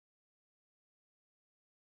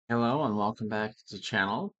Hello and welcome back to the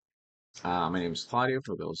channel. My name is Claudio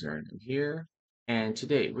for those that are new here. And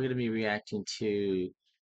today we're going to be reacting to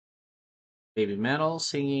Babymetal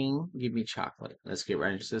singing Give Me Chocolate. Let's get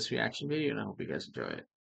right into this reaction video and I hope you guys enjoy it.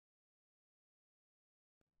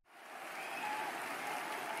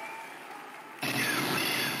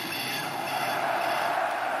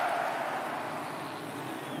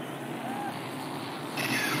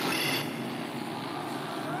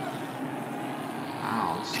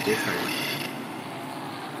 Wow, it's different.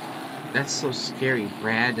 That's so scary.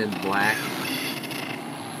 Red and black.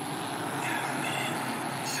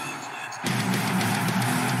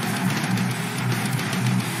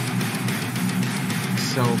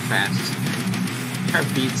 So fast. Our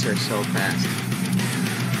beats are so fast.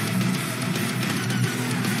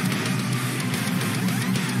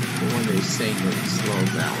 But when they sing, it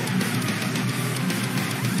slows down.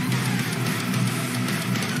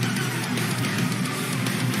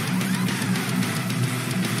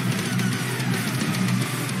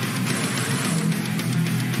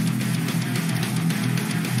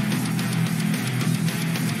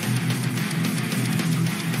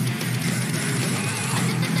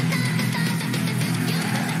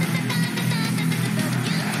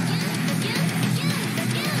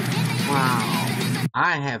 Wow.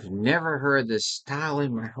 I have never heard this style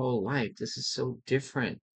in my whole life. This is so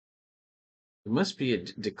different. It must be a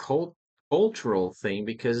cultural thing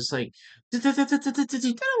because it's like it's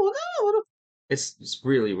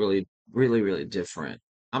really different.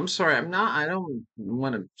 I'm sorry, I don't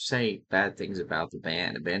want to say bad things about the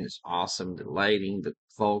band. The band is awesome. The lighting, the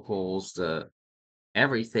vocals, the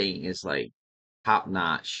everything is like top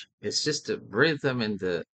notch. It's just the rhythm and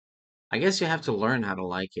I guess you have to learn how to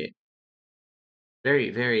like it.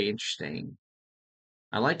 Very interesting.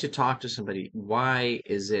 I like to talk to somebody. Why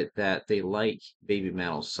is it that they like baby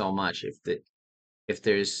metal so much? If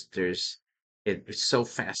it's so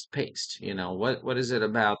fast paced, what is it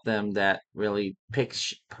about them that really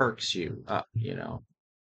perks you up,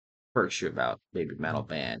 perks you about baby metal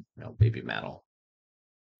band, baby metal.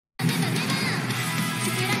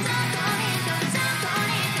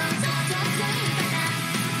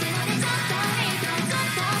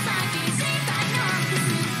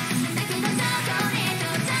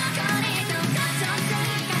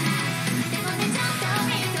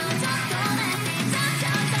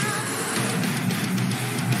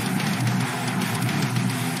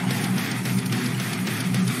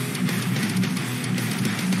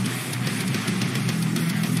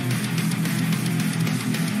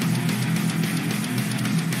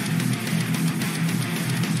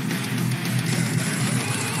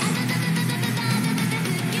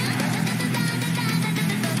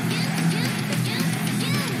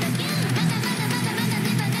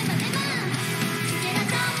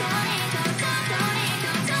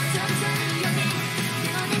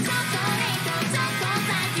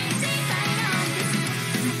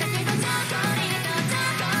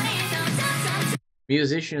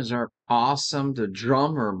 Musicians are awesome. The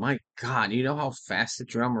drummer, my God, you know how fast the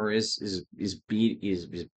drummer is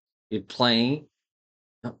playing.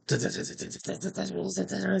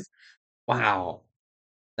 Wow,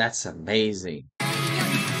 that's amazing.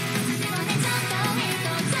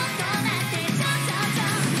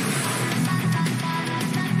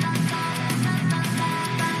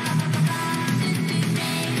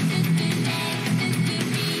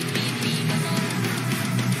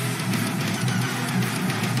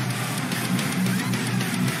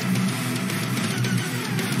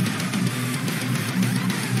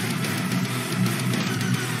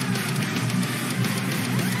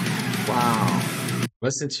 Wow.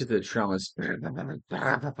 Listen to the drums.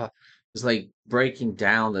 It's like breaking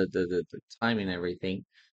down the time and everything.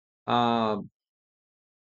 Um,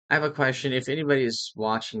 I have a question. If anybody is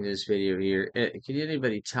watching this video here, can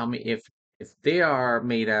anybody tell me if they are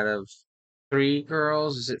made out of three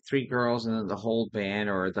girls? Is it three girls and then the whole band,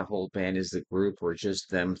 or the whole band is the group, or just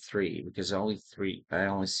them three? Because only three. I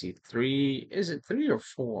only see three. Is it three or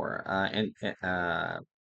four?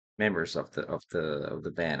 Members of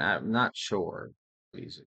the band. I'm not sure.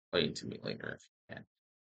 Please explain to me later if you can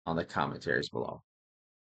on the commentaries below.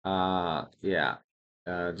 Yeah.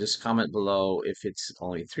 Just comment below if it's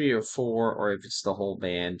only three or four or if it's the whole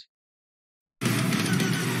band.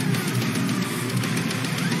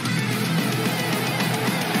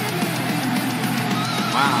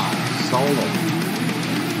 Wow, solo.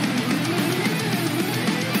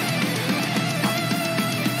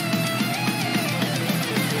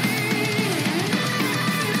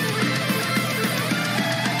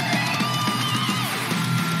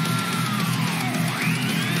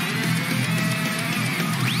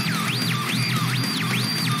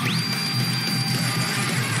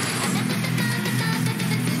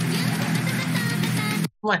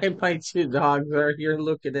 my two dogs are here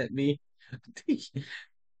looking at me.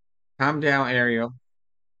 Calm down, Ariel.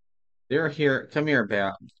 They're here. Come here,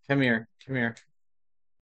 Belle. Come here. Come here.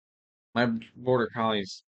 My border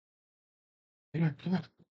collies. Come here. Come on.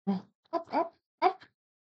 Come on. Up, up, up,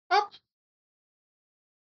 up.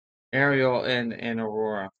 Ariel and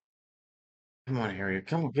Aurora. Come on, Ariel.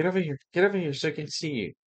 Come on. Get over here. Get over here so I can see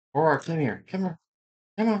you. Aurora, come here. Come on.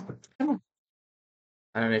 Come on. Come on.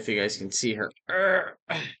 I don't know if you guys can see her.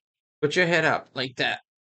 Put your head up like that.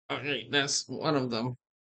 Okay, that's one of them.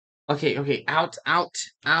 Okay, okay, out, out,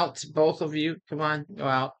 out, both of you. Come on, go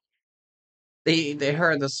out. They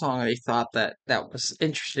heard the song and they thought that that was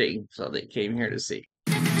interesting, so they came here to see.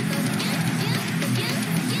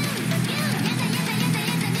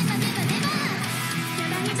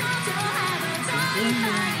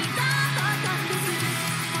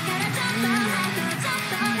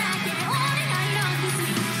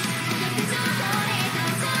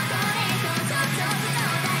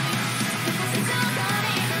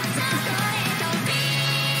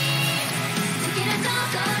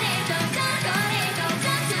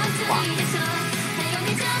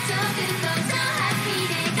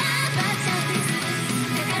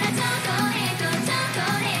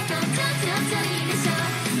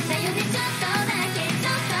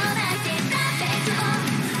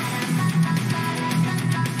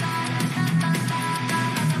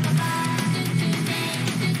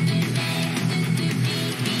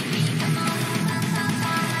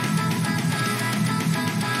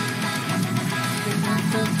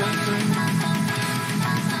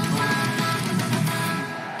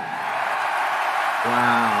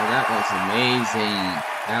 Wow, that was amazing.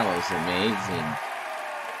 That was amazing.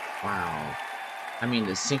 Wow. I mean,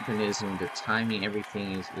 the synchronism, the timing,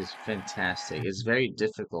 everything is fantastic. It's very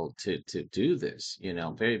difficult to do this,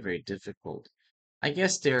 very, very difficult. I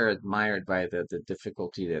guess they're admired by the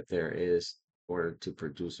difficulty that there is in order to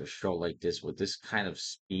produce a show like this with this kind of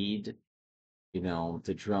speed.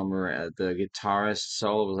 The drummer, the guitarist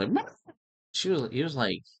solo was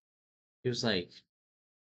like, he was like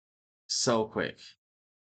so quick.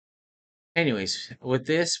 Anyways, with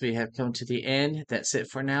this, we have come to the end. That's it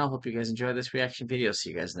for now. Hope you guys enjoyed this reaction video.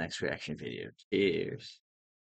 See you guys next reaction video. Cheers.